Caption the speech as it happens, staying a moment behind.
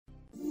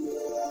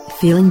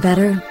Feeling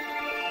better?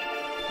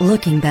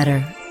 Looking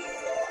better?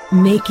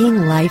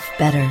 Making life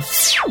better.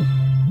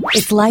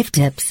 It's Life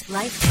Tips.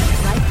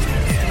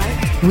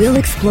 We'll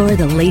explore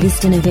the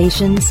latest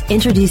innovations,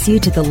 introduce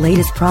you to the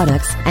latest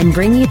products, and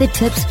bring you the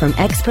tips from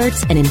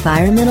experts and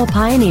environmental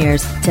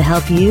pioneers to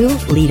help you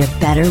lead a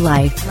better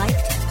life.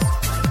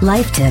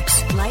 Life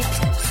Tips.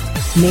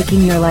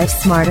 Making your life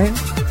smarter,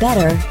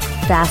 better,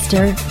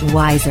 faster,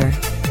 wiser.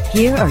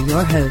 Here are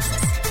your hosts.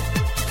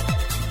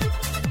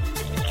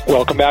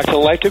 Welcome back to the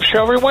Life Tips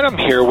Show, everyone. I'm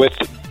here with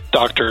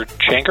Dr.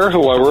 Schenker,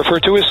 who I refer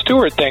to as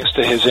Stuart, thanks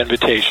to his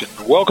invitation.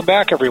 Welcome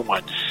back,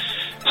 everyone.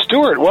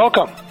 Stuart,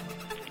 welcome.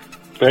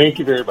 Thank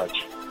you very much.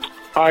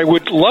 I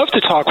would love to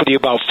talk with you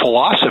about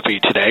philosophy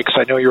today, because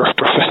I know you're a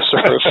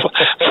professor of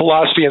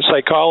philosophy and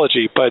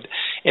psychology, but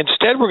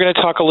instead we're going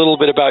to talk a little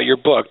bit about your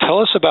book. Tell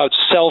us about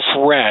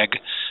Self-Reg,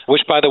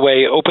 which, by the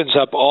way, opens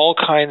up all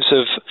kinds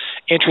of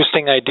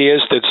interesting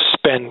ideas that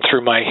spin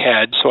through my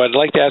head. So I'd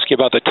like to ask you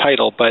about the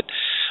title, but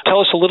tell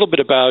us a little bit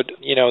about,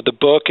 the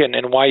book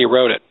and why you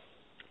wrote it.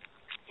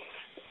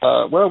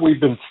 Well, we've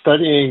been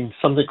studying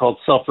something called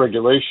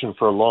self-regulation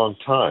for a long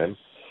time.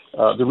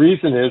 The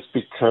reason is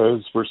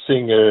because we're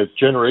seeing a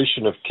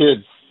generation of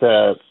kids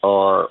that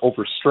are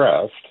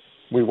overstressed.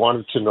 We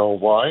wanted to know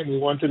why, and we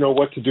wanted to know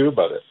what to do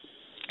about it.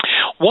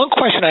 One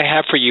question I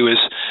have for you is,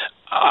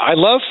 I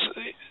love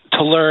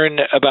to learn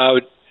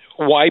about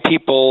why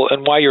people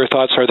and why your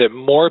thoughts are that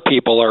more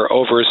people are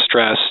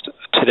overstressed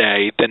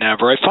today than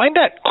ever. I find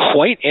that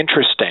quite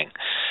interesting.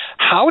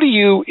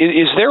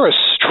 Is there a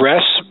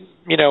stress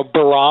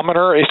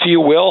barometer, if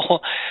you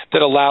will,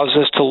 that allows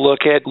us to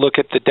look at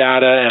the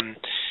data and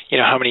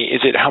how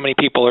many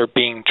people are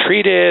being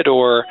treated,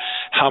 or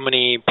how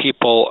many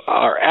people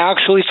are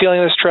actually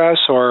feeling the stress,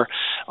 or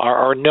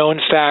are known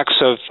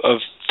facts of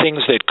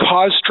things that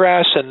cause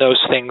stress and those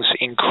things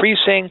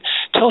increasing?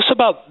 Tell us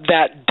about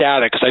that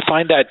data, because I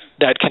find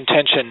that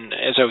contention,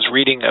 as I was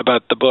reading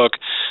about the book,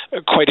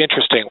 quite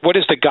interesting. What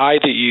is the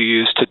guide that you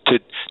use to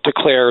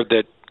declare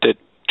that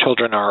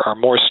children are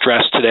more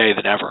stressed today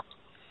than ever?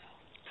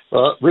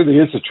 Well, it really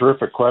is a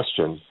terrific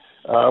question.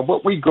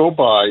 What we go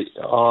by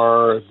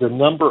are the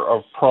number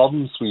of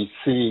problems we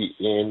see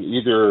in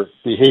either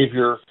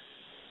behavior,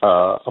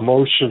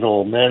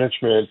 emotional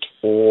management,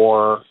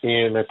 or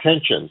in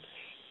attention.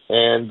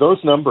 And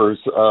those numbers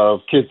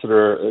of kids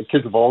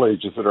of all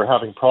ages that are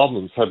having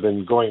problems have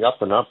been going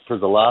up and up for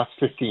the last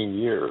 15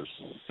 years.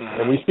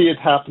 Mm-hmm. And we see it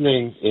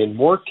happening in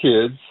more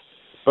kids,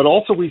 but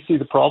also we see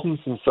the problems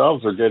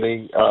themselves are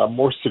getting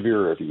more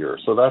severe every year.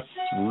 So that's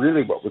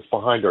really what was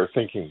behind our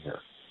thinking here.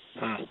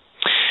 Mm.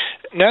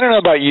 Now, I don't know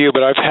about you,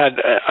 but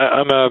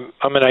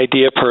I'm an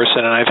idea person,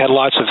 and I've had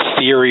lots of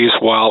theories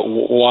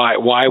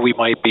why we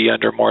might be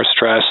under more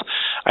stress.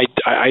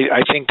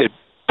 I think that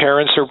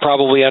parents are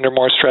probably under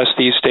more stress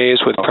these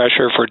days with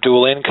pressure for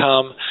dual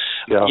income.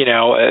 Yeah.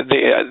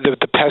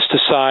 The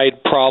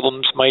pesticide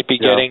problems might be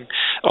getting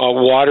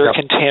water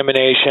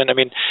contamination. I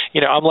mean,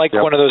 I'm like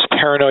one of those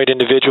paranoid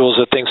individuals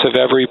that thinks of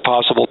every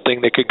possible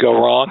thing that could go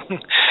wrong.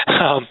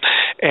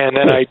 And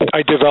then I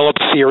develop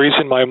theories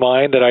in my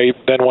mind that I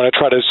then want to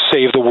try to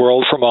save the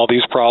world from all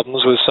these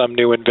problems with some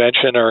new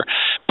invention or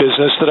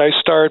business that I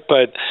start.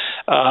 But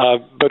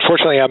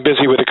fortunately, I'm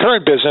busy with the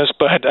current business.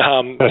 But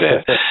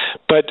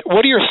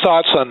what are your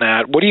thoughts on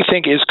that? What do you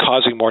think is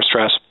causing more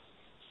stress?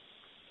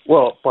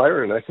 Well,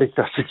 Byron, I think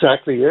that's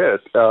exactly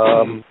it.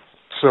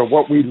 So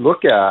what we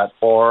look at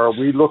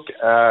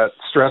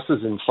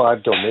stresses in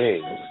 5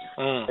 domains.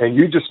 And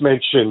you just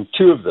mentioned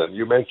 2 of them.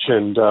 You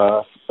mentioned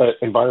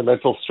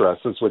environmental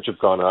stresses, which have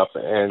gone up,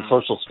 and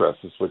social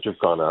stresses, which have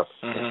gone up.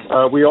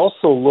 Mm-hmm. We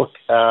also look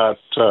at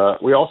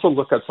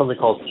something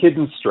called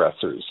hidden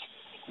stressors.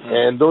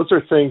 And those are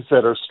things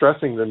that are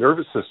stressing the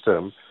nervous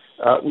system,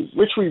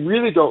 which we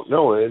really don't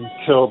know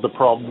until the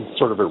problems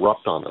sort of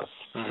erupt on us.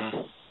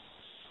 Mm-hmm.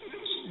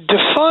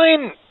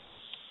 Define,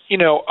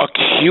 a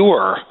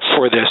cure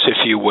for this,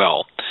 if you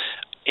will.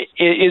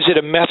 Is it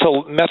a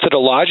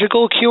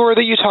methodological cure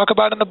that you talk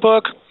about in the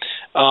book?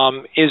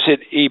 Is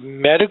it a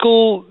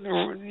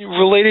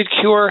medical-related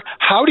cure?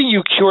 How do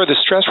you cure the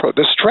stress?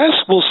 The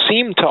stress will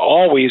seem to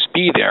always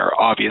be there,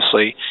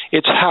 obviously.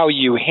 It's how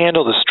you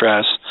handle the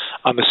stress,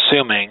 I'm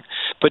assuming.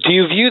 But do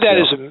you view that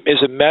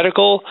as a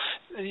medical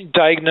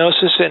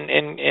diagnosis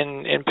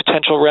and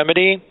potential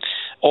remedy,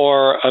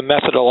 or a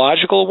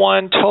methodological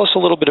one? Tell us a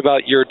little bit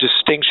about your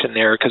distinction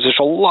there, because there's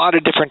a lot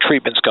of different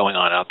treatments going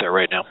on out there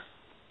right now.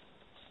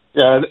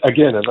 Yeah,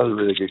 again, another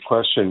really good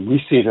question. We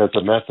see it as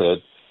a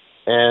method.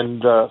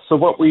 And so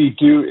what we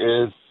do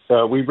is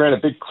we ran a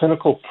big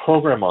clinical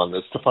program on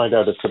this to find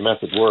out if the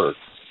method works,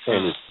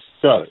 and it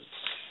does.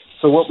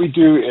 So what we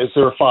do is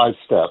there are 5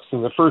 steps.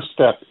 And the first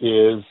step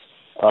is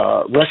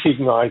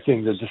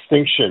recognizing the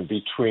distinction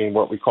between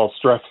what we call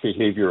stress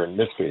behavior and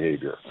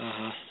misbehavior.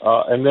 Mm-hmm.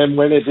 And then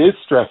when it is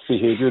stress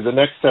behavior, the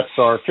next steps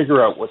are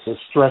figure out what the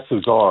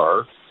stresses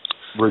are,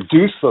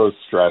 reduce those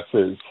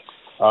stresses.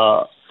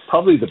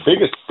 Probably the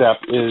biggest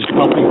step is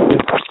helping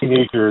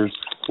teenagers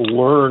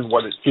learn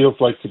what it feels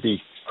like to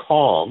be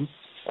calm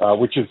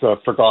which is a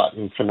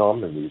forgotten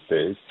phenomenon these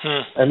days.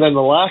 And then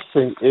the last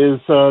thing is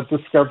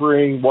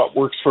discovering what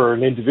works for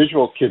an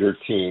individual kid or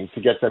teen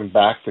to get them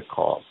back to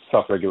calm,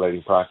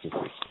 self-regulating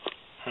practices.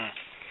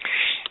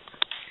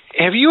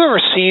 Have you ever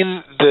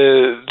seen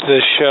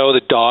the show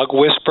The Dog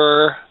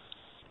Whisperer?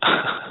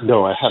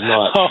 No, I have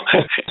not. Oh,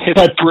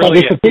 it's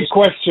brilliant. But it's a good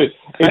question.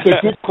 It's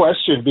a good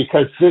question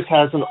because this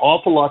has an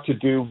awful lot to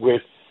do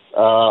with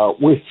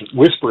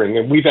whispering,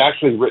 and we've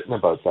actually written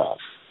about that.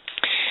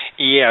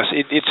 Yes,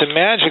 it's a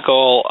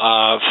magical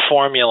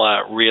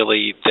formula,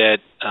 really, that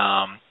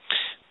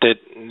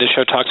the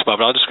show talks about.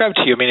 But I'll describe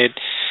it to you. I mean,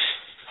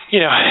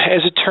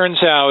 as it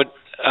turns out,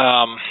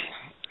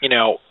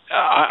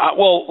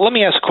 well, let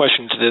me ask the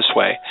question this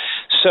way.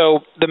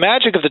 So the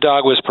magic of the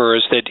Dog Whisperer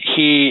is that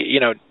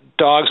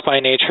dogs by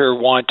nature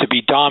want to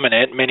be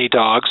dominant, many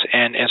dogs,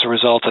 and as a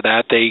result of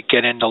that, they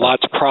get into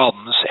lots of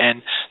problems.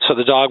 And so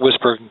the Dog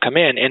Whisperer can come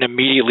in and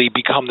immediately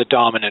become the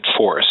dominant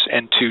force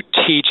and to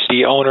teach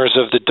the owners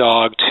of the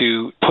dog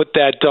to put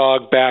that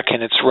dog back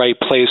in its right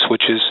place,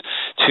 which is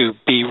to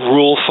be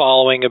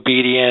rule-following,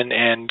 obedient,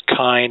 and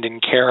kind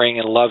and caring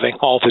and loving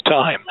all the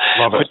time.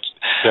 Love it.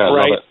 Yeah,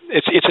 right? Love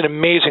it. It's an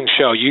amazing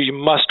show. You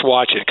must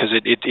watch it because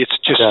it's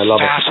just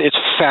it's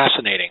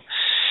fascinating.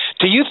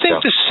 Do you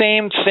think the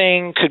same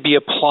thing could be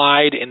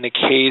applied in the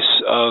case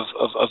of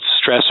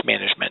stress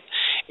management?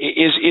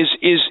 Is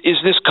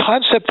this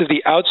concept of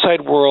the outside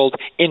world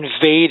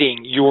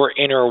invading your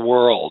inner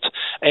world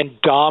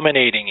and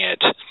dominating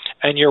it,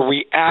 and your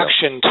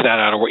reaction to that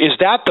outer world? Is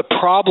that the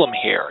problem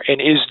here? And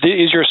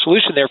is your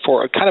solution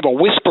therefore a kind of a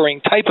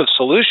whispering type of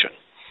solution?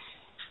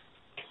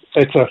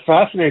 It's a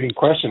fascinating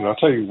question. I'll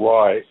tell you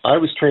why. I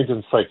was trained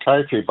in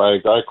psychiatry by a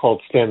guy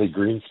called Stanley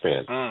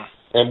Greenspan.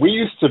 And we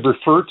used to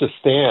refer to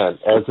Stan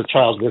as a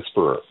child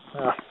whisperer.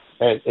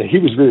 And he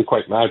was really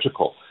quite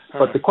magical.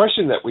 But the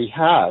question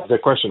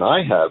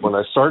I had when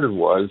I started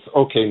was,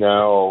 okay,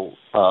 now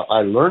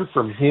I learned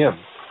from him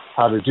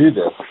how to do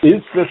this.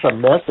 Is this a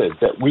method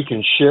that we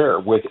can share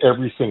with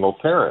every single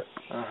parent?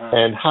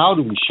 And how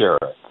do we share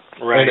it?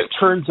 Right. And it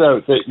turns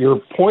out that your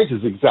point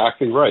is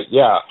exactly right.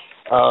 Yeah.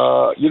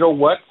 You know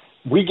what?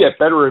 We get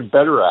better and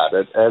better at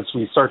it as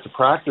we start to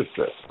practice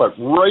this. But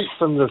right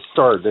from the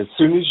start, as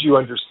soon as you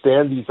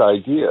understand these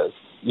ideas,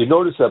 you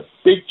notice a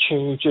big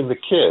change in the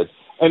kid.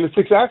 And it's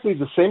exactly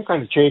the same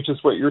kind of change as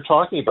what you're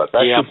talking about.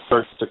 That kid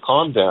starts to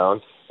calm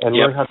down and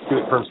learn how to do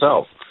it for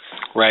himself.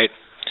 Right.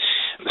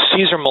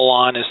 Cesar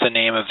Millan is the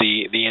name of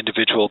the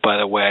individual, by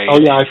the way. Oh,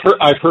 yeah,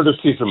 I've heard of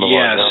Cesar Millan.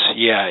 Yes,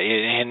 yeah.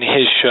 And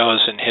his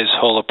shows and his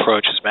whole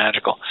approach is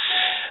magical.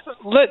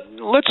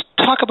 Let's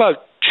talk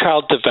about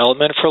child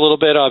development for a little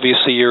bit.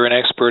 Obviously, you're an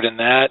expert in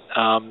that.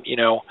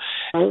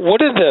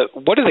 What are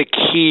the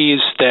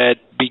keys that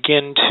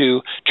begin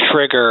to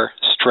trigger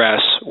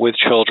stress with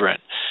children?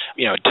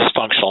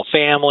 Dysfunctional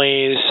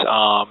families,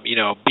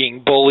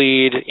 being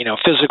bullied,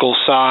 physical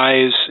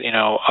size,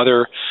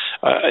 other,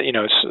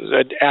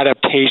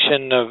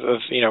 adaptation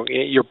of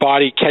your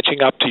body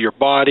catching up to your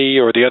body,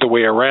 or the other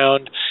way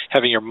around,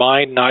 having your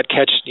mind not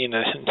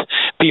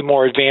be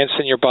more advanced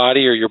than your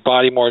body, or your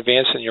body more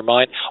advanced than your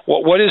mind.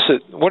 What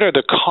are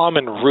the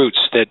common roots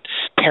that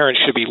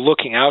parents should be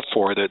looking out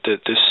for, the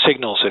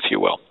signals, if you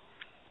will?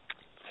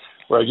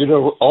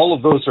 Well, all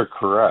of those are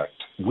correct.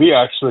 We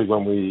actually,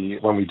 when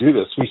we do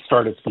this, we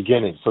start at the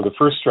beginning. So the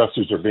first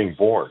stressors are being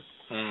born.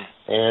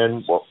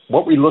 And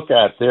what we look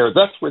at there,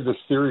 that's where this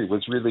theory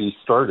was really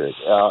started.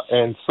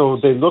 And so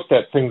they looked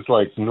at things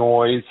like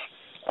noise,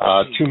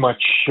 too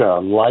much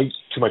light,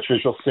 too much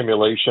visual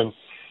stimulation.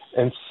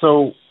 And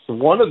so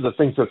one of the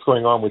things that's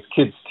going on with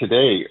kids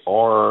today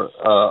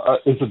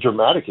is a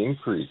dramatic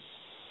increase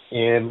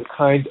in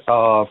kind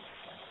of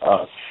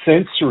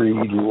sensory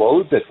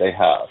load that they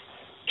have.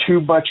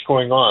 Too much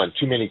going on,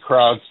 too many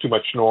crowds, too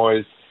much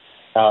noise.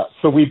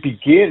 So we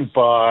begin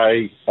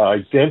by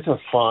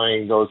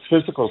identifying those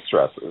physical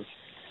stresses.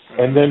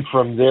 And then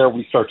from there,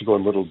 we start to go a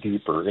little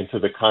deeper into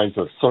the kinds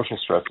of social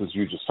stresses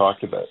you just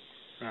talked about.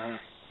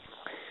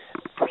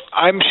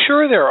 I'm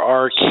sure there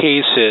are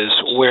cases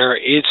where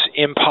it's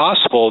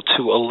impossible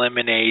to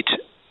eliminate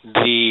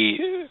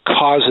the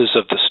causes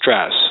of the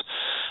stress.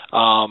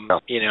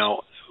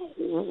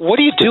 What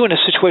do you do in a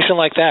situation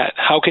like that?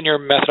 How can your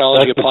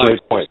methodology apply? That's a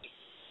great point.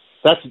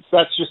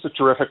 That's just a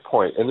terrific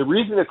point. And the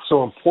reason it's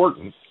so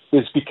important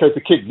is because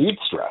the kid needs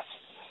stress.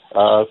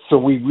 So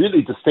we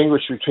really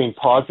distinguish between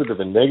positive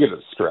and negative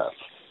stress.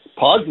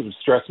 Positive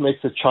stress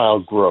makes a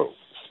child grow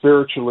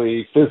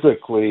spiritually,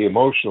 physically,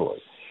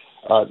 emotionally.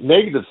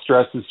 Negative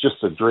stress is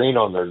just a drain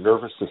on their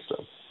nervous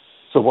system.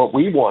 So what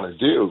we want to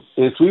do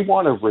is we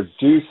want to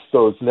reduce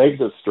those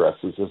negative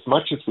stresses as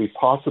much as we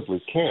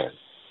possibly can,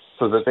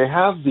 so that they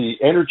have the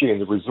energy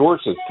and the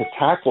resources to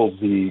tackle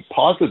the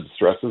positive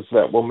stresses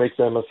that will make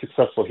them a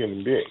successful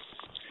human being.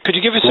 Could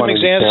you give us some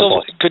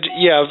examples?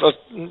 Of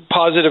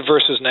positive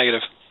versus negative.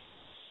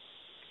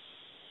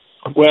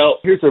 Well,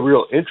 here's a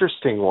real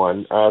interesting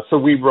one. So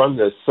we run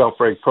this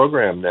self-reg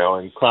program now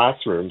in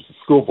classrooms,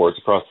 school boards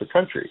across the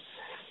country.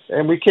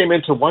 And we came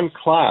into one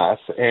class,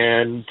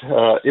 and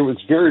it was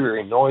very,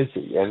 very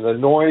noisy. And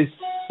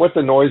what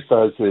the noise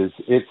does is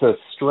it's a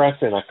stress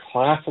in a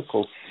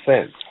classical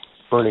sense,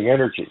 burning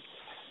energy.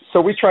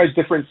 So we tried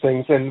different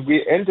things, and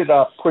we ended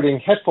up putting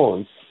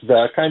headphones,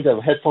 the kind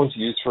of headphones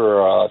you use for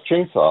a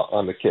chainsaw,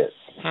 on the kids.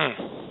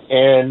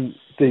 And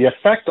the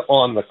effect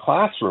on the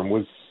classroom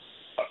was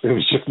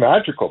just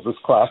magical. This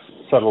class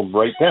settled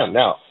right down.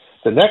 Now,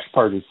 the next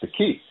part is the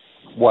key.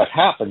 What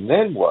happened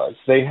then was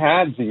they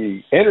had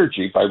the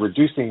energy, by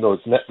reducing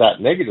that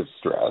negative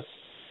stress,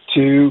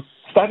 to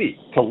study,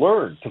 to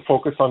learn, to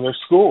focus on their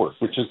schoolwork,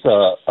 which is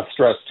a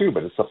stress too,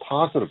 but it's a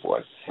positive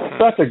one. So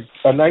that's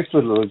a nice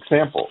little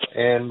example.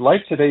 And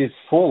life today is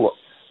full of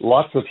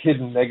lots of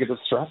hidden negative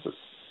stresses.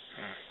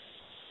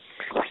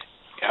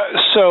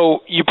 So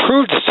you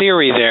proved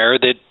theory there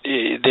that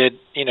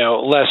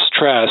less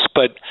stress,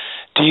 but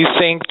do you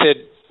think that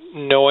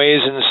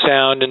noise and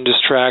sound and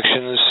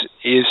distractions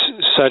is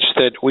such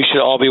that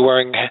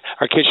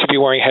our kids should be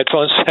wearing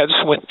headphone sets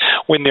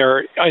when they're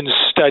in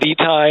study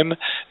time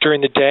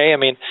during the day? I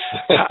mean,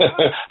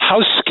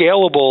 how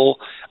scalable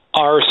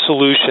are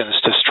solutions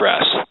to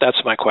stress?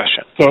 That's my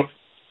question.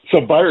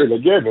 So Byron,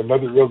 again,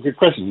 another real good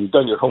question. You've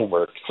done your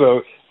homework.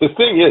 So the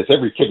thing is,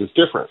 every kid is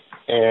different.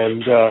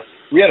 And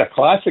we had a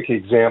classic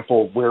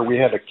example where we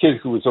had a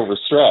kid who was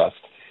overstressed,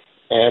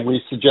 and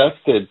we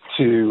suggested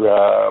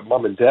to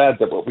mom and dad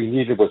that what we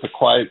needed was a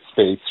quiet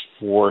space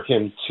for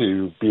him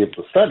to be able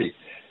to study.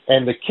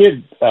 And the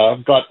kid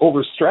got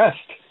overstressed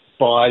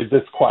by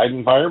this quiet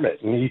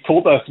environment. And he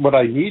told us, what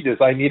I need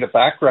a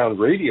background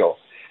radio.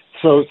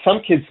 So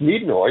some kids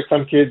need noise.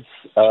 Some kids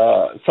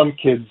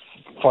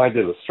find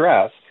it a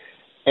stress.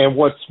 And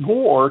what's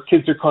more,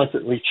 kids are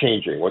constantly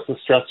changing. What's a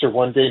stressor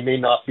one day may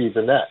not be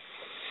the next.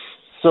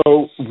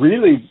 So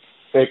really,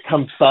 it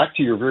comes back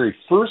to your very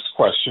first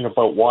question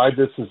about why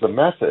this is a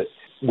method.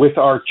 With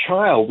our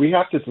child, we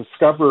have to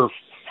discover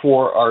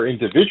for our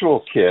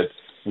individual kid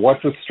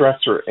what's a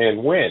stressor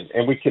and when.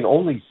 And we can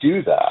only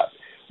do that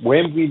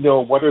when we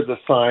know what are the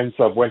signs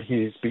of when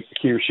he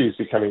or she is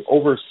becoming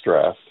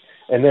overstressed.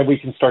 And then we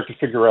can start to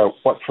figure out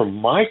what from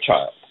my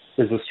child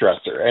is a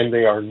stressor.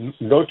 And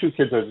no two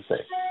kids are the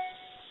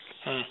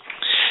same.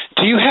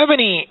 Do you have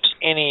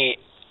any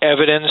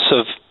evidence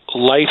of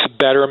life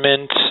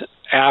betterment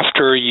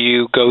after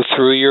you go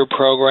through your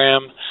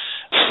program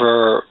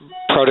for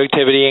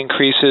productivity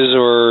increases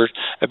or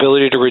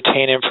ability to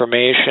retain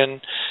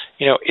information?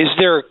 Is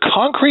there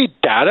concrete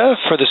data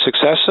for the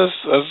success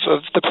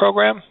of the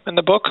program in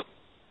the book?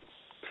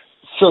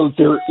 So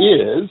there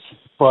is,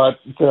 but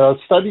the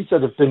studies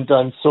that have been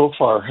done so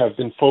far have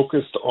been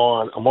focused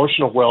on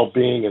emotional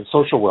well-being and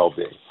social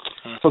well-being.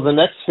 So the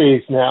next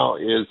phase now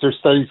is there's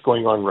studies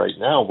going on right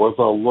now where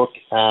they'll look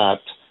at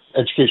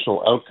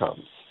educational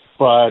outcomes.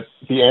 But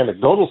the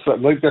anecdotal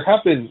study, there have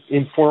been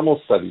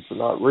informal studies, but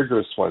not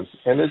rigorous ones,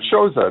 and it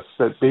shows us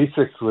that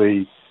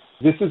basically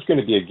this is going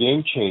to be a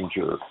game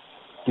changer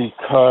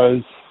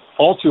because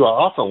all too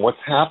often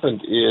what's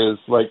happened is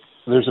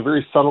there's a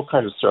very subtle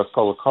kind of stress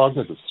called a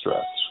cognitive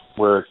stress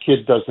where a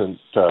kid doesn't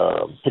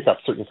pick up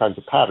certain kinds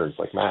of patterns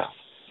like math.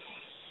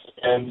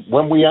 And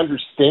when we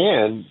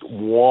understand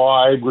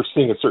why we're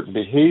seeing a certain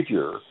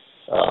behavior,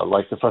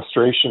 like the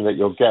frustration that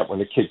you'll get when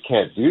a kid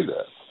can't do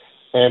this,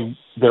 and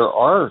there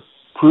are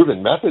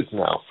proven methods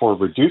now for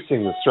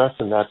reducing the stress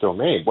in that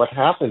domain, what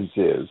happens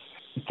is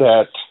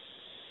that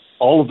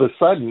all of a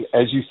sudden,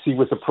 as you see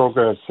with the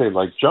programs, say,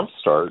 like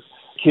Jumpstart,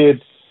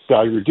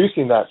 by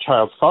reducing that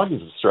child's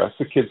cognitive stress,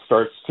 the kid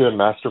starts to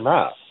master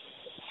math.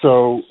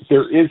 So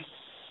there is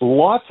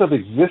lots of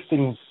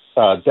existing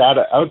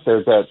data out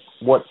there that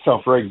what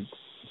Self-Reg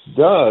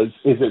does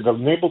is it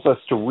enables us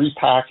to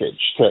repackage,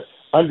 to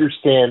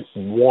understand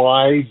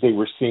why they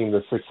were seeing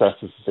the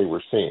successes that they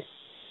were seeing.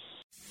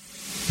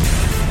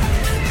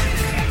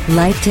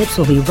 Life Tips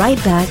will be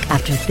right back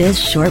after this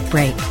short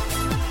break.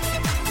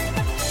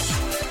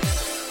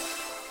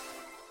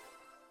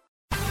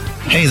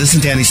 Hey, this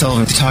is Danny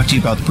Sullivan to talk to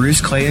you about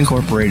Bruce Clay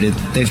Incorporated.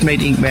 They've made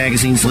Inc.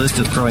 Magazine's list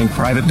of growing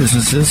private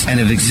businesses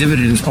and have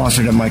exhibited and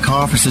sponsored at my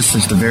conferences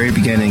since the very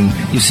beginning.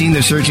 You've seen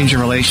their search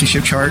engine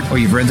relationship chart, or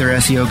you've read their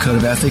SEO code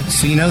of ethics,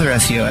 so you know they're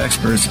SEO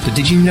experts. But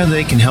did you know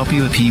they can help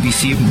you with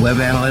PPC, web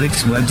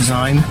analytics, web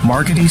design,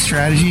 marketing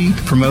strategy,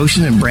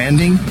 promotion, and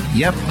branding?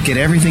 Yep, get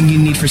everything you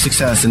need for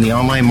success in the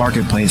online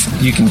marketplace.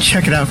 You can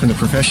check it out from the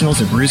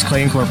professionals at Bruce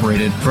Clay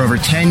Incorporated. For over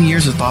 10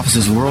 years with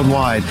offices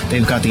worldwide,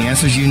 they've got the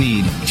answers you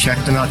need. Check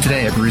them out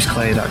today at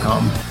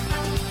bruceclay.com.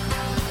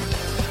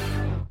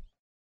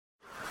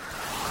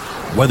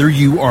 Whether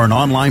you are an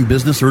online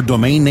business or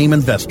domain name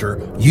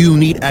investor, you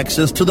need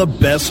access to the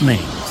best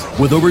names.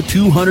 With over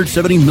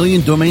 270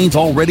 million domains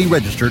already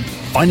registered,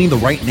 finding the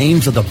right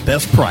names at the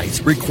best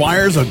price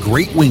requires a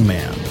great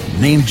wingman.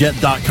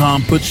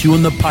 Namejet.com puts you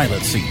in the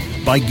pilot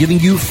seat by giving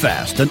you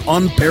fast and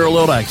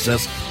unparalleled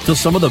access to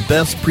some of the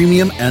best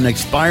premium and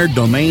expired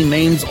domain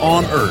names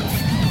on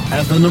earth.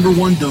 As the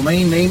 #1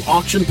 domain name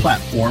auction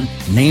platform,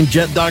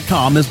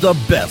 Namejet.com is the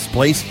best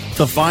place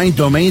to find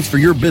domains for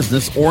your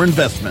business or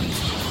investment.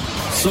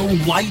 So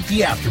light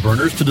the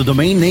afterburners to the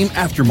domain name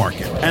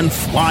aftermarket and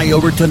fly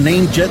over to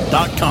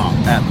namejet.com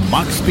at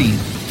Mach speed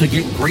to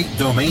get great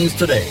domains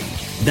today.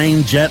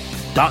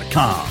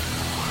 Namejet.com.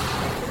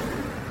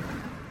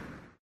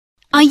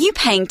 Are you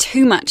paying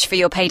too much for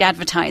your paid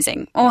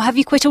advertising, or have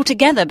you quit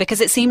altogether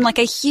because it seemed like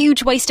a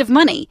huge waste of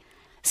money?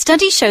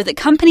 Studies show that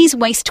companies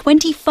waste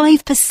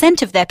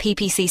 25% of their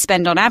PPC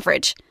spend on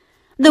average.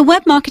 The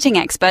web marketing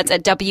experts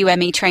at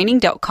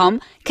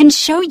WMEtraining.com can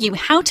show you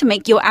how to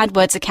make your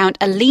AdWords account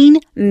a lean,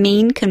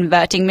 mean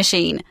converting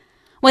machine.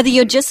 Whether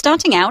you're just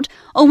starting out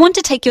or want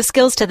to take your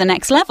skills to the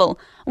next level,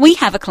 we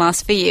have a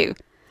class for you.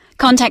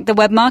 Contact the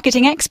web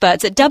marketing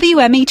experts at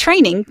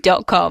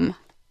WMEtraining.com.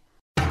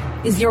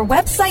 Is your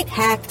website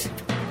hacked?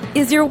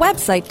 Is your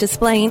website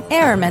displaying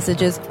error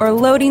messages or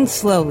loading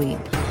slowly?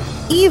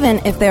 Even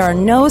if there are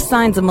no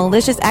signs of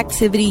malicious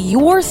activity,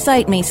 your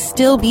site may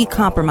still be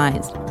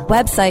compromised.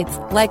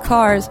 Websites, like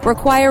cars,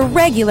 require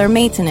regular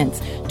maintenance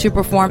to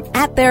perform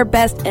at their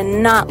best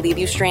and not leave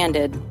you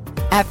stranded.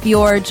 At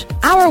Fjorge,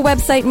 our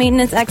website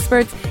maintenance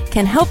experts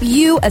can help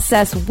you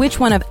assess which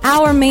one of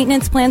our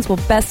maintenance plans will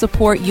best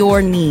support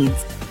your needs.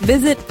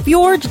 Visit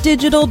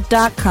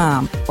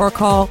fjorgedigital.com or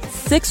call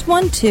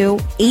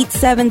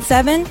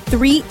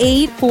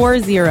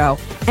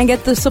 612-877-3840 and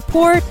get the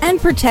support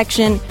and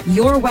protection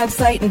your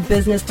website and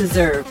business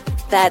deserve.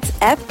 That's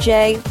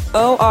FJORGE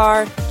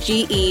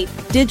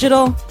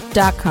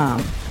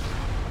digital.com.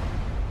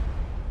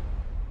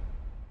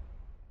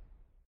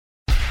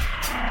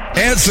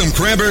 Add some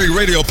Cranberry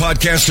Radio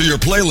podcasts to your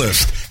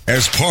playlist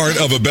as part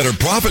of a better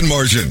profit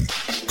margin.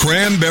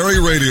 Cranberry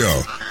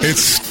Radio.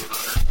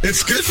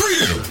 It's good for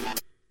you.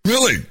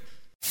 Really.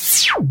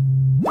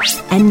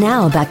 And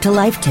now back to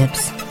Life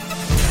Tips.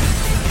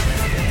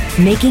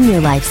 Making your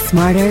life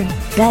smarter,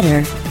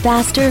 better,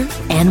 faster,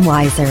 and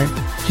wiser.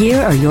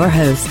 Here are your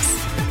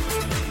hosts.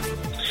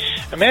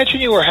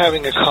 Imagine you were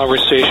having a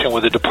conversation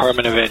with the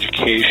Department of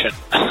Education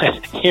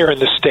here in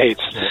the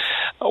States.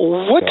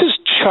 What does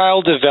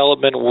child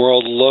development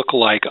world look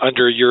like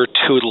under your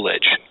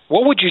tutelage?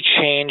 What would you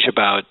change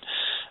about,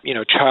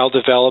 child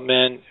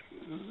development,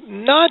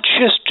 not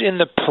just in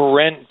the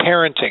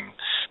parenting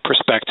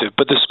perspective,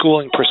 but the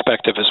schooling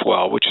perspective as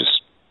well, which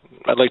is,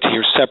 I'd like to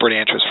hear separate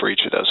answers for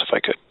each of those if I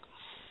could.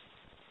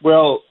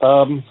 Well,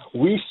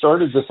 we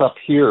started this up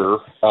here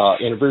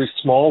in a very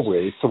small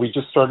way. So we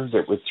just started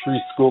it with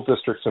 3 school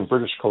districts in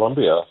British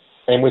Columbia.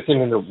 And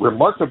within a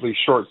remarkably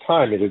short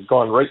time, it has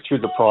gone right through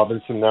the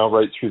province and now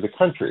right through the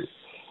country.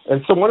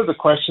 And so one of the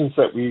questions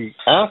that we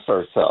ask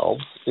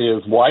ourselves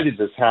is, why did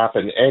this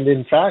happen? And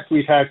in fact,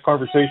 we've had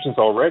conversations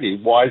already.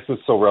 Why is this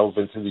so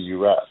relevant to the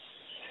U.S.?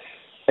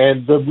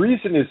 And the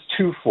reason is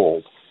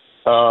twofold.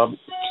 The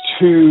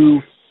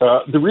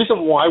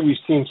reason why we've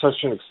seen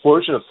such an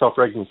explosion of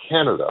self-reg in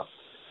Canada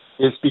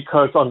is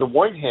because on the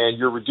one hand,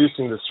 you're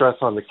reducing the stress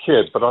on the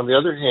kid, but on the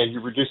other hand,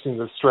 you're reducing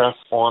the stress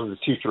on the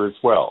teacher as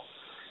well.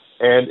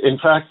 And in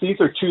fact, these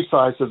are two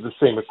sides of the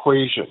same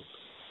equation.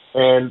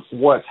 And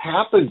what's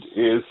happened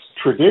is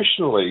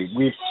traditionally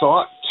we've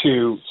sought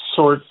to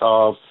sort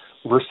of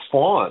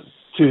respond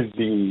to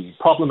the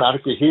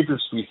problematic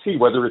behaviors we see,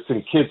 whether it's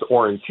in kids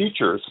or in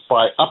teachers,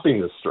 by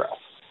upping the stress,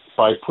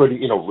 by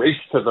putting, race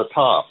to the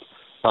top,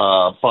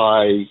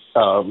 by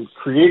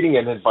creating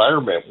an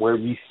environment where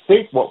we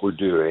think what we're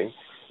doing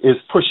is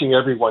pushing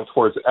everyone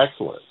towards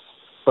excellence.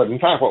 But in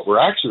fact, what we're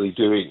actually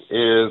doing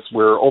is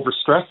we're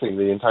overstressing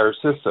the entire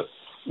system.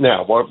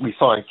 Now, what we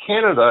saw in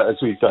Canada as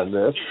we've done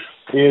this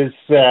is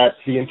that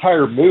the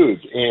entire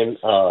mood in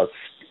a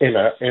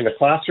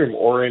classroom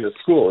or in a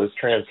school is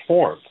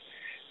transformed.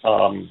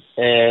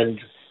 And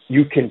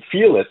you can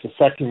feel it the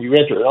second you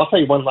enter. I'll tell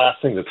you one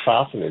last thing that's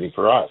fascinating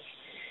for us.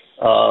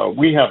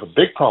 We have a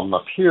big problem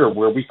up here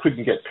where we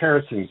couldn't get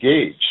parents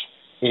engaged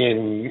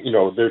in,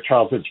 their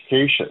child's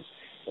education.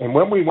 And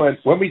when we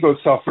go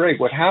self-reg,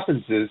 what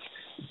happens is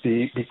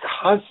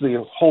because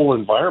the whole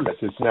environment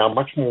is now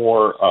much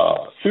more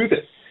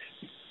soothing,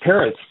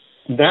 parents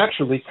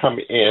naturally come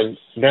in,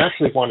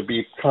 naturally want to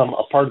become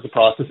a part of the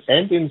process,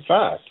 and in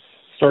fact,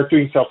 start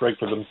doing self-reg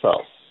for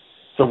themselves.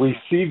 So we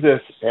see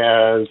this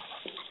as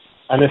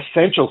an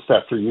essential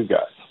step for you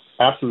guys,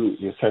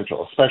 absolutely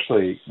essential,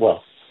 especially,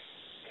 I'll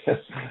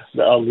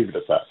leave it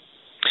at that.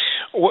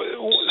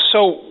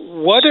 So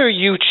what are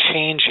you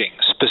changing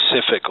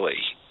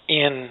specifically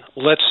in,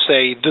 let's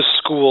say, the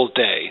school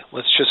day?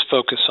 Let's just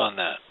focus on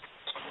that.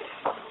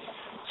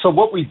 So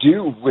what we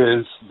do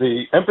with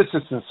the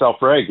emphasis in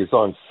self-reg is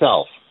on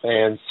self.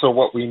 And so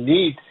what we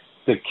need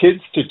the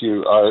kids to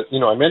do,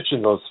 I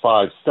mentioned those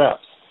 5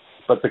 steps,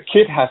 but the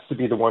kid has to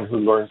be the one who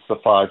learns the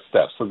 5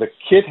 steps. So the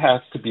kid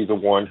has to be the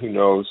one who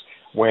knows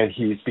when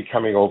he's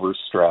becoming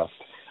overstressed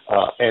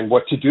and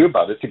what to do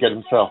about it to get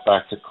himself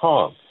back to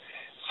calm.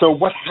 So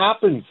what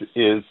happens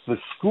is the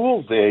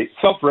school day,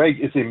 self-reg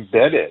is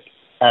embedded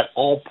at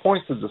all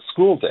points of the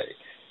school day.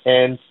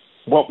 And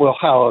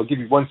I'll give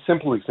you one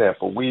simple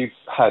example. We've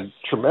had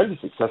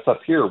tremendous success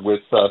up here with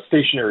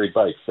stationary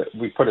bikes that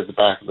we put at the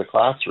back of the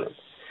classroom.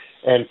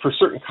 And for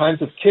certain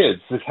kinds of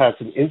kids, this has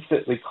an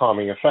instantly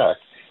calming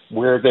effect.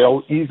 where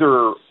they'll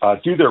either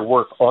do their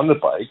work on the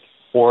bike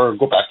or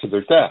go back to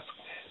their desk.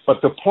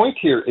 But the point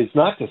here is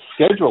not to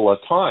schedule a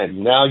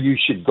time. Now you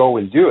should go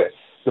and do it.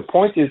 The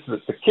point is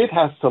that the kid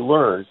has to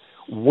learn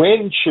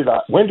when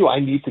do I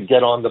need to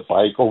get on the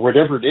bike or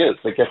whatever it is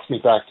that gets me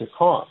back to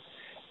calm.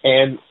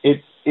 And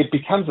it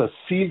becomes a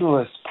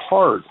seamless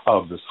part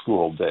of the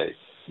school day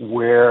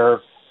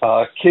where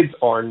kids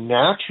are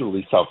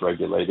naturally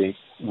self-regulating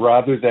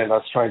rather than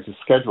us trying to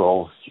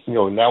schedule,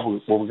 now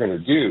what we're going to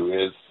do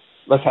is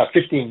let's have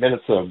 15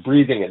 minutes of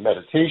breathing and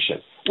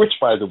meditation, which,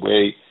 by the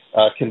way,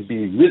 can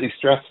be really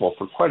stressful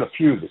for quite a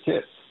few of the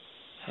kids.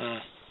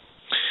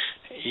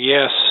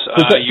 Yes.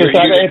 Does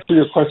that answer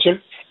your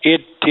question?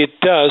 It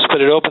does,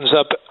 but it opens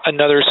up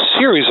another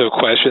series of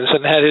questions,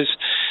 and that is,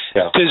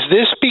 does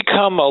this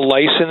become a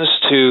license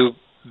to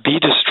be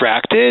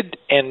distracted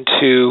and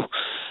to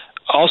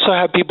also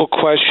have people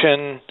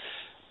question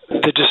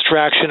the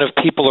distraction of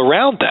people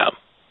around them?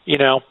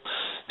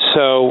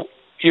 So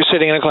you're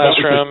sitting in a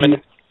classroom,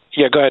 and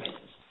go ahead.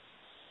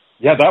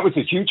 Yeah, that was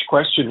a huge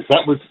question.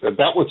 That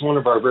was one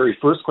of our very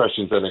first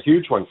questions, and a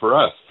huge one for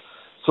us.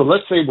 So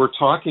let's say we're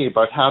talking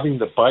about having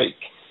the bike.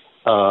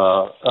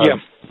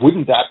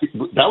 Wouldn't that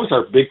was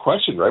our big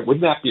question, right?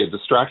 Wouldn't that be a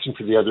distraction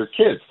for the other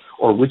kids?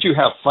 Or would you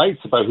have fights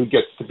about who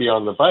gets to be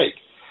on the bike?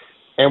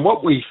 And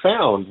what we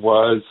found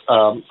was,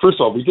 first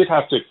of all, we did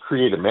have to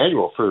create a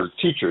manual for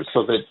teachers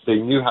so that they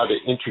knew how to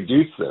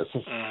introduce this.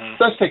 It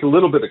does take a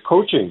little bit of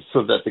coaching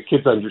so that the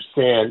kids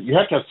understand. You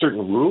have to have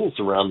certain rules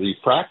around these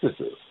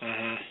practices.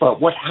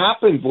 But what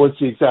happened was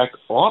the exact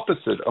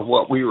opposite of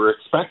what we were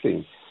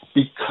expecting,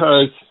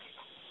 because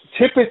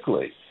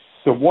typically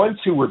the ones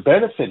who were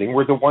benefiting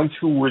were the ones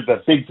who were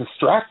the big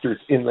distractors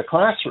in the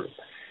classroom.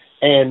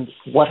 And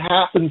what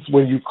happens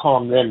when you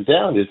calm them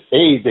down is,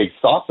 A, they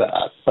stop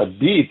that, but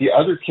B, the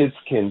other kids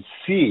can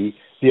see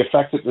the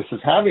effect that this is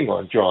having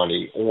on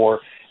Johnny,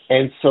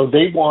 and so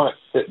they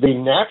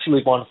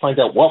naturally want to find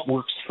out what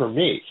works for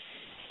me.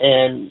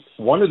 And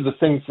one of the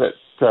things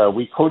that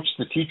we coach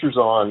the teachers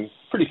on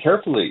pretty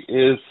carefully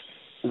is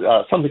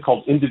something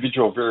called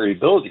individual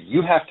variability.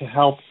 You have to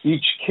help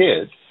each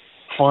kid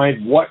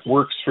find what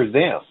works for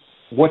them.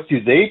 What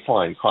do they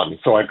find calming?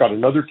 So I've got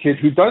another kid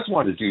who does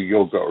want to do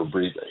yoga or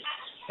breathing,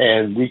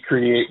 and we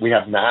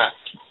have mats,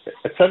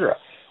 etc.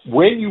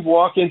 When you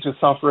walk into a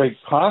self-regulated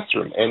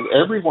classroom, and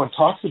everyone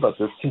talks about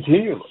this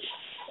continually,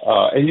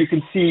 and you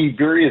can see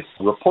various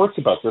reports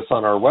about this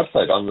on our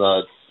website, on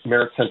the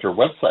Merit Center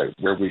website,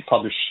 where we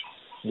publish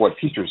what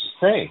teachers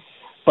are saying.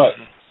 But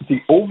the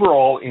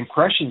overall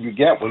impression you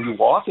get when you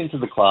walk into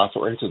the class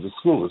or into the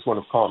school is one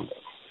of calmness.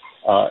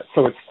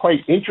 So it's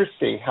quite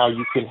interesting how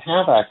you can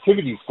have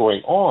activities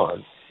going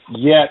on,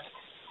 yet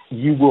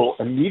you will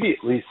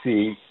immediately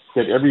see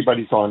that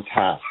everybody's on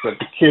task, that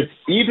the kids,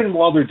 even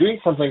while they're doing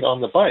something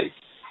on the bike,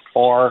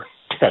 are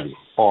studying,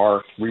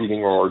 or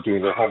reading, or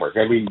doing their homework.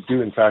 And we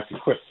do, in fact,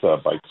 equip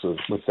bikes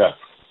with that.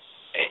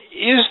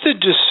 Is the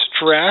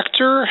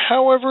distractor,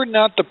 however,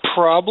 not the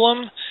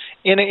problem?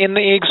 In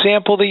the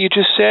example that you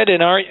just said,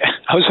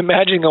 I was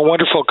imagining a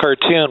wonderful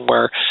cartoon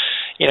where,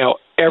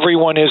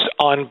 everyone is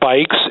on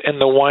bikes, and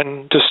the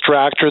one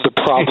distractor, the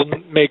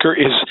problem maker,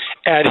 is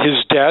at his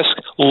desk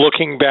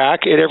looking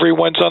back at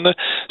everyone's on the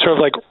sort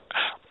of like,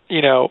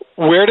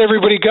 where'd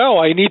everybody go?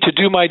 I need to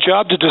do my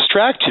job to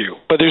distract you,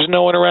 but there's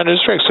no one around to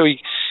distract. So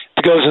he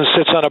goes and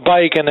sits on a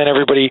bike, and then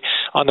everybody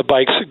on the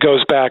bikes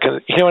goes back.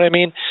 And you know what I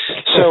mean?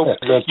 So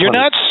you're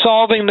not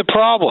solving the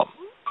problem.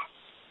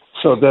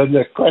 So then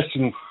the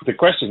question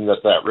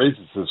that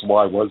raises is,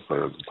 why was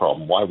there the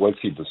problem? Why was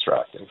he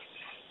distracting?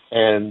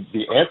 And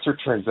the answer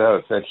turns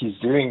out that he's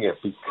doing it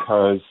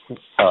because,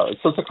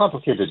 so it's a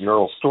complicated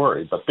neural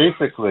story, but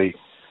basically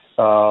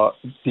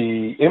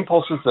the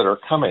impulses that are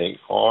coming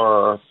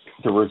are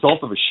the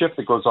result of a shift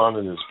that goes on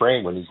in his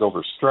brain when he's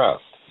overstressed,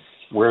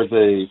 where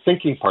the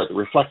thinking part, the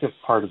reflective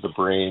part of the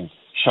brain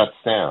shuts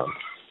down.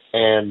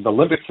 And the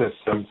limbic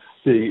system,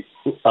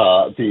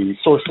 the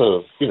source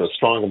of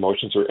strong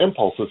emotions or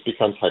impulses,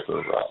 becomes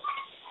hyper-aroused.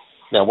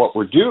 Now, what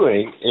we're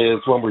doing is,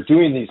 when we're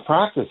doing these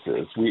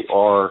practices, we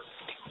are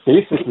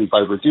basically, by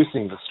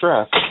reducing the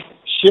stress,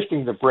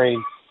 shifting the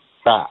brain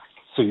back.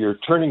 So you're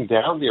turning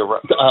down the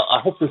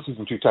I hope this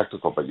isn't too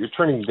technical, but you're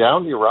turning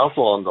down the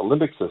arousal on the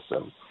limbic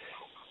system,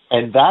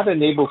 and that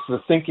enables the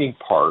thinking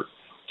part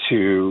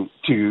to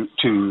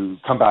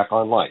come back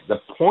online. The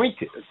point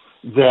is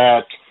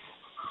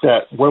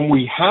that when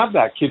we have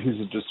that kid who's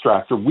a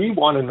distractor, we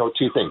want to know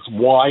two things: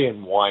 why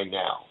and why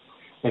now.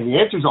 And the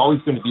answer is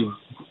always going to be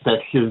that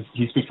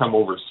he's become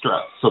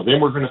overstressed. So then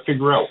we're going to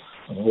figure out,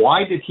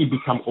 why did he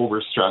become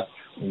overstressed?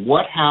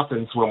 What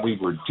happens when we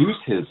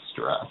reduce his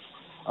stress?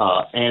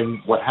 And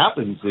what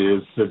happens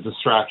is the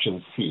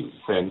distraction ceases.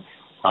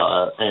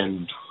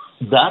 And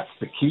that's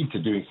the key to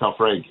doing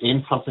self-reg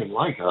in something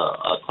like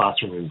a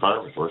classroom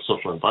environment or a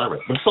social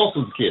environment. But it's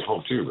also the key at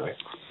home too, right?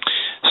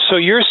 So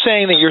you're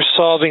saying that you're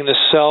solving the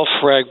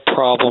self-reg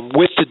problem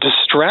with the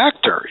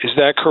distractor. Is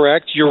that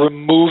correct? You're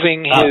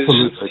removing his...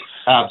 Absolutely.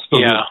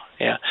 Absolutely.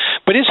 Yeah.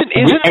 But isn't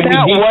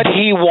that what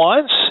he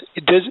wants?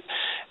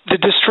 the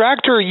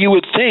distractor, you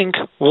would think,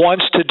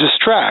 wants to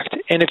distract,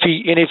 and if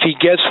he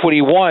gets what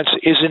he wants,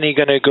 isn't he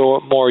going to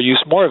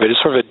use more of it?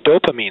 It's sort of a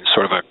dopamine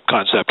sort of a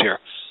concept here.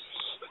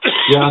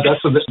 Yeah,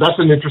 that's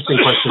an interesting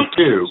question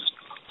too.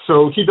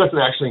 So he doesn't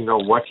actually know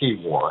what he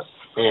wants,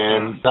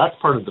 and that's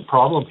part of the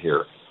problem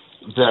here.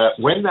 That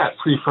when that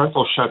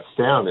prefrontal shuts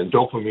down and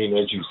dopamine,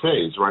 as you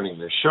say, is running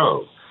the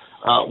show,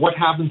 what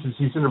happens is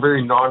he's in a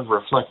very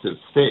non-reflective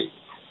state.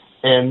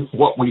 And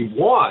what we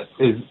want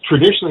is,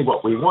 traditionally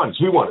what we want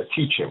is we want to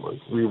teach him.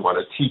 We want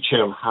to teach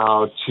him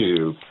how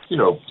to,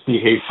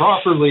 behave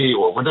properly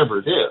or whatever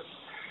it is.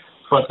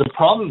 But the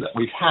problem that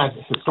we've had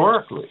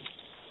historically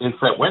is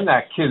that when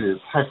that kid is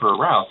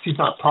hyper-aroused, he's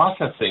not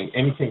processing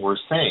anything we're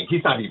saying.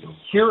 He's not even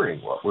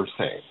hearing what we're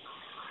saying.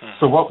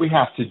 So what we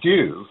have to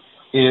do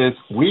is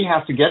we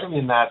have to get him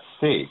in that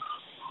state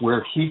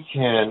where he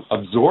can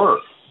absorb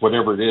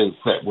whatever it is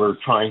that we're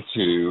trying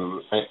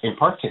to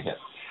impart to him.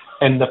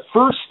 And the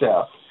first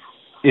step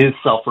is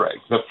self-reg.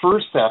 The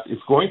first step is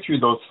going through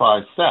those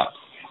 5 steps.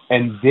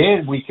 And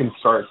then we can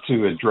start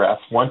to address,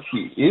 once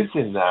he is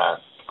in that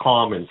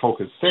calm and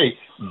focused state,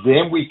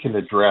 then we can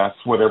address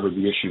whatever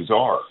the issues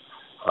are,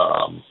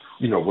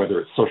 whether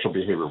it's social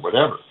behavior,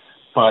 whatever.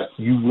 But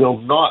you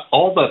will not,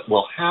 all that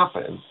will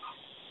happen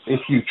if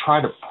you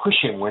try to push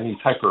him when he's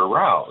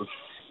hyper-aroused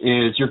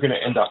is you're going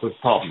to end up with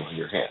a problem on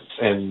your hands.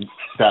 And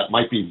that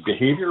might be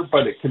behavior,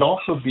 but it could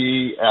also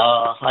be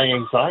high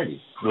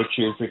anxiety, which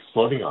is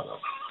exploding on them,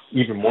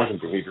 even more than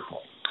behavioral.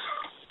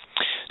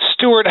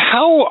 Stuart,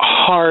 how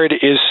hard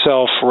is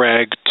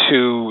self-reg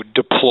to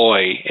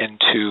deploy and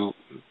to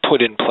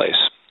put in place?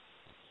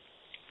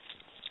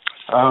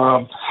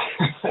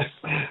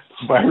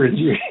 Byron,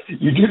 you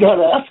do not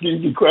ask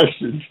easy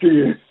questions, do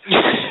you?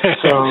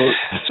 So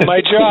it's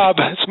my job.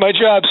 It's my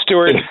job,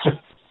 Stuart.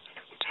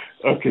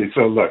 Okay,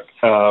 so look,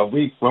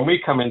 when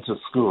we come into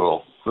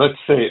school, let's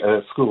say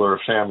a school or a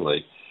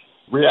family,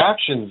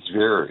 reactions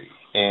vary.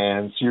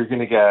 And so you're going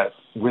to get,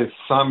 with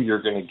some,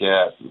 you're going to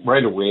get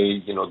right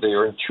away, they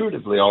are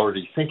intuitively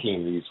already thinking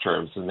in these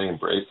terms and they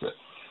embrace it.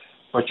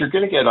 But you're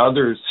going to get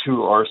others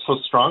who are so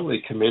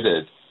strongly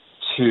committed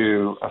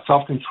to a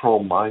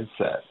self-control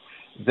mindset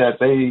that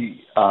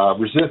they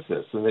resist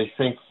this, and they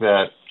think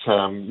that,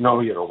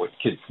 what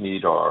kids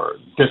need are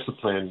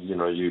discipline,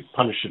 you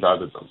punish it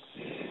out of them.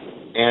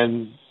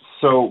 And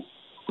so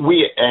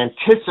we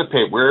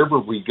anticipate wherever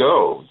we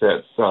go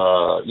that,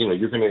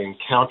 you're going to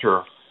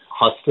encounter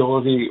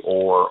hostility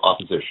or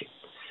opposition.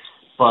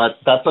 But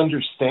that's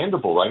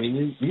understandable. I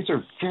mean, these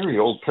are very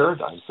old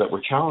paradigms that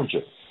we're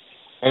challenging.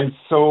 And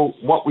so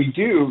what we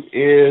do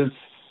is,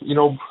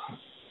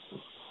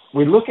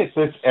 we look at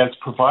this as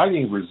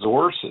providing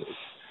resources.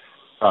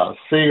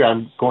 Say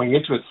I'm going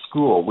into a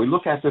school, we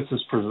look at this as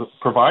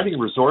providing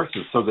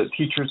resources so that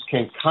teachers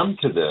can come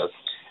to this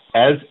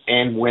as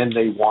and when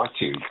they want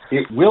to.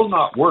 It will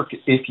not work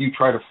if you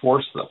try to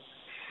force them.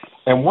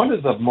 And one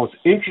of the most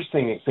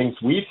interesting things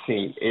we've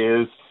seen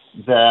is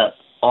that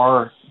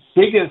our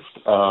biggest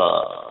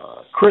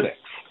critics,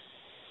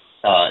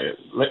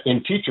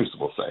 in teachers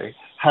we'll say,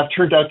 have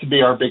turned out to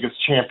be our biggest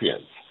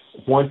champions.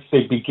 Once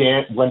they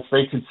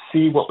could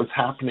see what was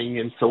happening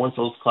in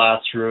so-and-so's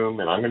classroom,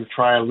 and I'm going to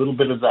try a little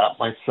bit of that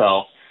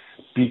myself,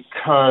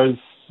 because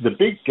the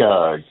big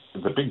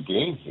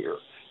game here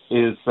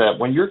is that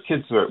when your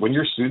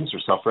students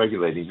are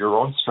self-regulating, your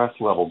own stress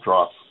level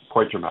drops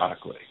quite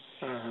dramatically.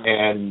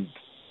 Mm-hmm.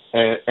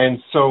 And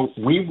so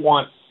we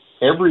want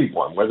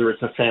everyone, whether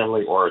it's a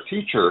family or a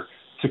teacher,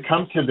 to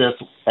come to this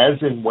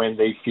as and when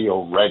they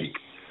feel ready.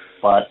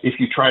 But if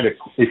you try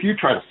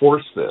to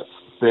force this,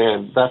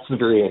 then that's the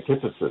very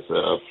antithesis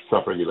of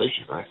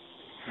self-regulation, right?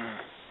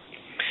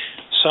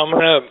 So I'm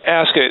going to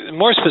ask it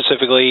more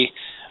specifically,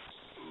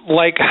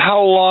 like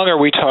how long are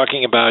we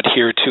talking about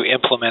here to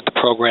implement the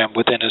program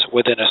within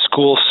a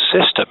school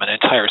system, an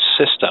entire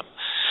system?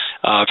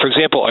 For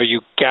example, are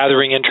you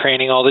gathering and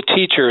training all the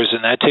teachers,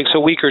 and that takes a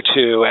week or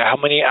two? How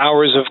many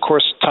hours of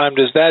course time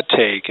does that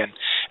take?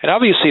 And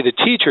obviously the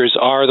teachers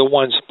are the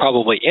ones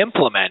probably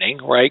implementing,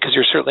 right? Because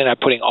you're certainly not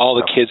putting all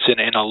the kids in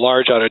a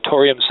large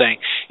auditorium saying,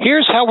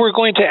 here's how we're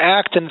going to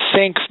act and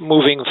think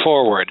moving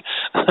forward.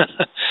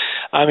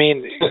 I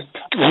mean,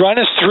 run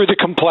us through the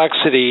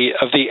complexity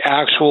of the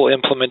actual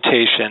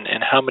implementation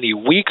and how many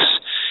weeks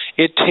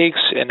it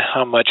takes and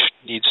how much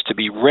needs to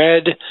be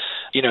read,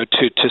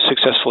 to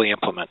successfully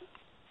implement.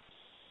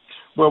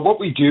 Well, what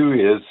we do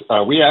is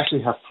we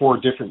actually have 4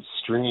 different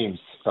streams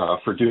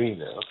for doing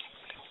this.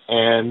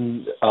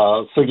 And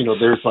so,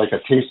 there's like a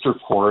taster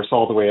course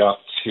all the way up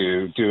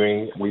to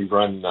we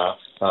run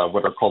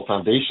what are called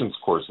foundations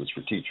courses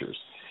for teachers.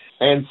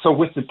 And so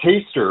with the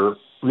taster,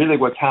 really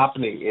what's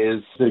happening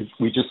is that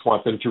we just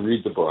want them to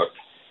read the book,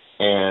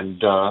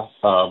 and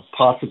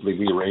possibly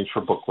we arrange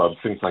for book clubs,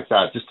 things like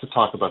that, just to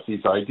talk about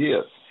these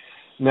ideas.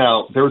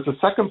 Now, there was a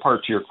second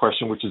part to your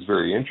question, which is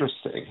very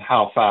interesting.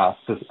 How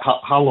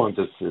long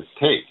does this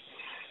take?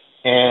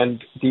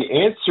 And the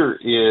answer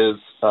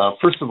is,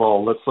 first of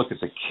all, let's look at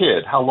the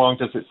kid. How long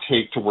does it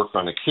take to work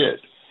on a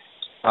kid?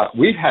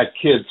 we've had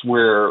kids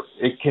where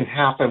it can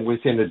happen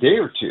within a day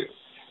or two,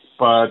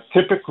 but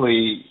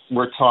typically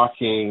we're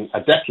talking a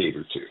decade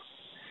or two.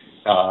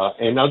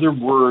 In other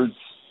words,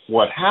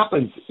 what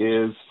happens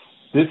is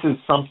this is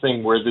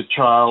something where the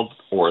child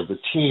or the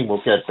team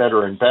will get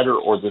better and better,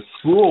 or the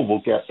school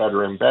will get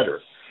better and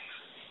better.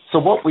 So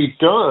what we've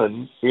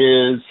done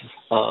is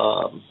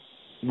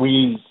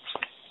we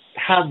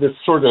have this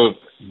sort of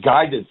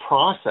guided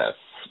process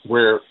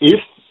where if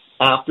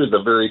after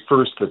the very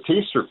first, the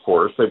taster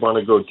course, they want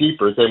to go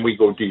deeper, then we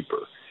go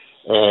deeper.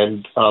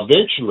 And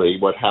eventually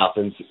what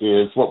happens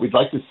is what we'd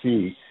like to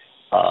see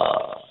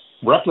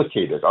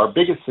replicated. Our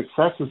biggest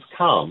successes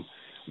come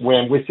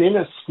when within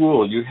a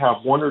school you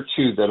have one or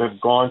two that have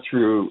gone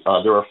through,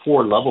 there are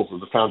 4 levels of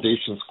the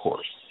foundations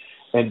course,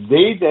 and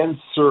they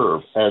then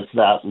serve as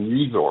that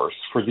resource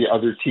for the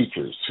other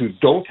teachers who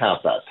don't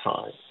have that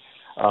time,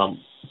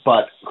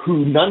 but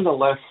who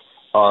nonetheless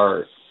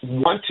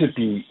want to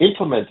be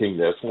implementing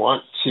this,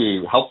 want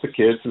to help the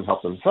kids and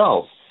help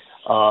themselves.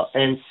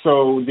 And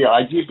so the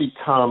idea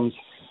becomes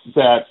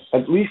that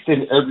at least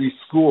in every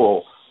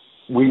school,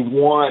 we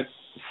want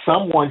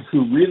someone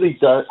who really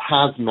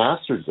has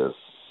mastered this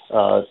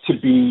to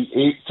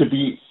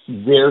be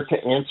there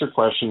to answer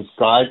questions,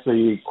 guide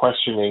the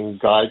questioning,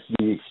 guide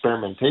the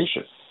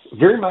experimentation.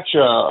 Very much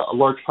a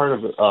large part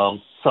of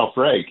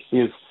self-reg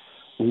is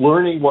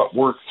learning what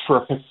works for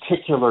a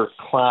particular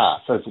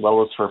class as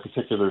well as for a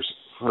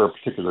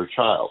particular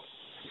child.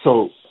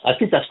 So I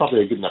think that's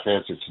probably a good enough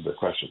answer to the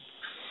question.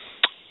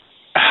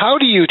 How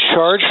do you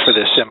charge for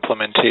this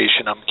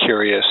implementation? I'm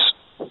curious.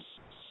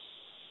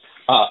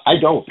 I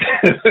don't.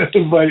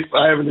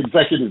 I have an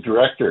executive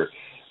director,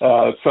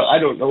 so I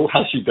don't know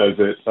how she does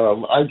it.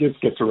 I just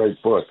get to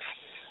write books.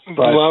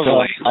 But,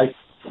 lovely.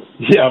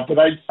 But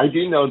I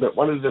do know that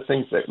one of the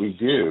things that we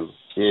do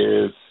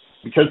is,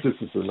 because this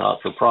is a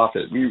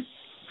not-for-profit, we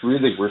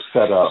really were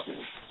set up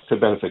to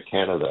benefit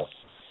Canada.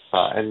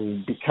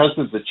 And because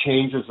of the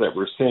changes that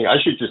we're seeing, I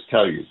should just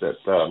tell you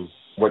that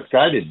what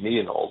guided me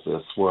in all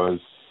this was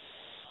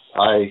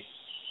I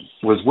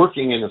was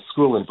working in a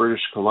school in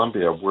British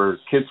Columbia where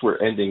kids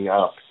were ending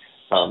up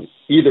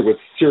either with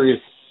serious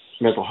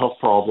mental health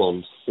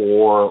problems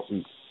or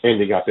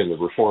ending up in the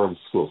reform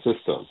school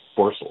system,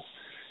 Borsal.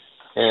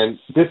 And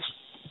this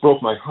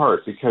broke my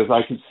heart because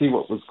I could see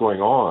what was going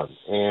on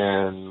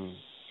and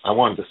I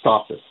wanted to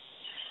stop this.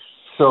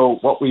 So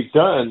what we've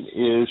done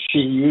is she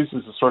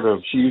uses a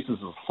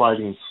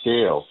sliding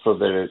scale so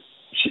that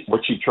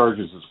what she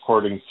charges is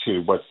according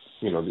to what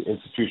the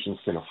institutions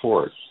can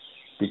afford.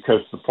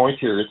 Because the point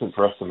here isn't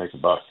for us to make a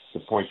buck.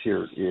 The point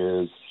here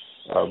is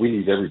we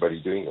need everybody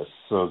doing this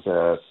so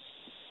that,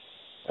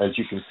 as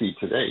you can see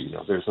today,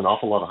 there's an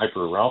awful lot of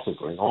hyperarousal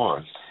going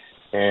on.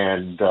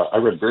 And I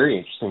read a very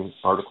interesting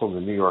article in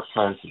the New York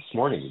Times this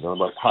morning,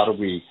 about how do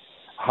we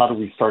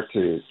start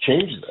to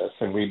change this?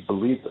 And we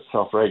believe that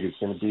self-reg is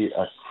going to be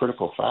a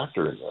critical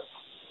factor in this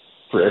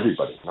for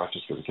everybody, not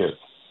just for the kids.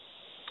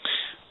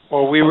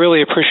 Well, we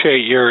really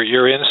appreciate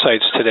your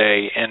insights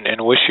today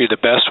and wish you the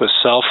best with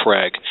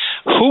self-reg.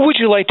 Who would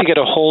you like to get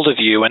a hold of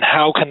you, and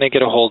how can they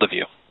get a hold of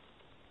you?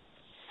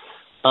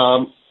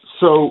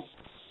 So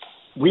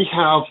we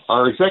have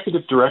our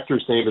executive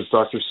director's name is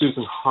Dr.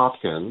 Susan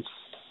Hopkins,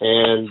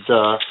 and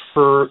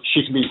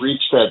she can be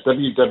reached at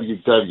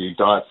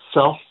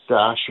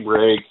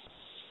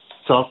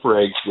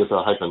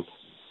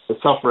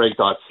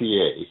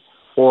selfreg.ca,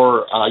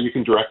 or you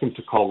can direct them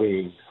to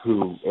Colleen,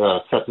 who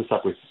set this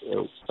up with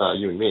you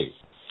and me,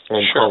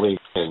 and sure. Colleen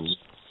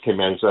can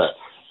manage that.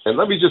 And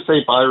let me just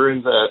say,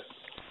 Byron, that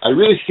I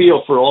really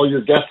feel for all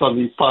your guests on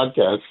these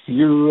podcasts.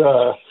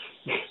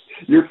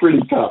 You're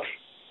pretty tough.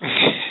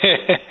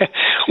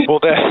 Well,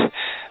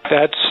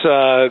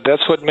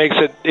 that's what makes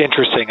it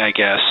interesting, I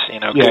guess.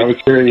 Yeah,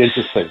 it's very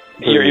interesting.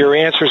 Your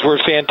answers were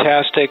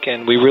fantastic,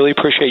 and we really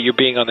appreciate you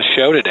being on the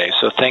show today.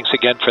 So thanks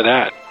again for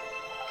that.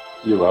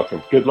 You're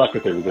welcome. Good luck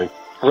with everything.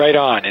 Right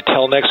on.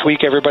 Until next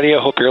week, everybody, I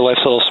hope your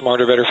life's a little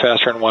smarter, better,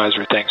 faster, and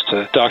wiser. Thanks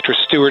to Dr.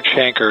 Stuart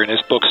Shanker and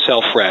his book,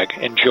 Self-Reg.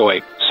 Enjoy.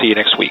 See you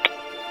next week.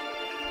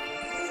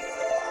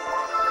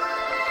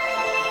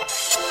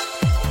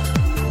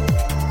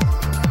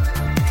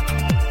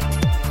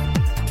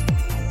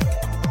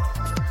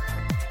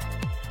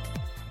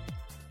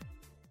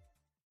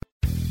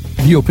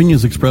 The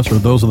opinions expressed are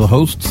those of the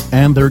hosts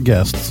and their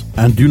guests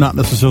and do not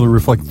necessarily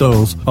reflect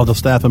those of the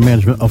staff and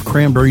management of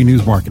Cranberry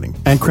News Marketing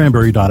and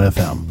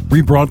Cranberry.fm.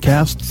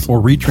 Rebroadcasts or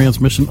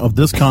retransmission of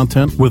this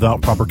content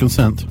without proper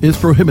consent is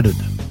prohibited.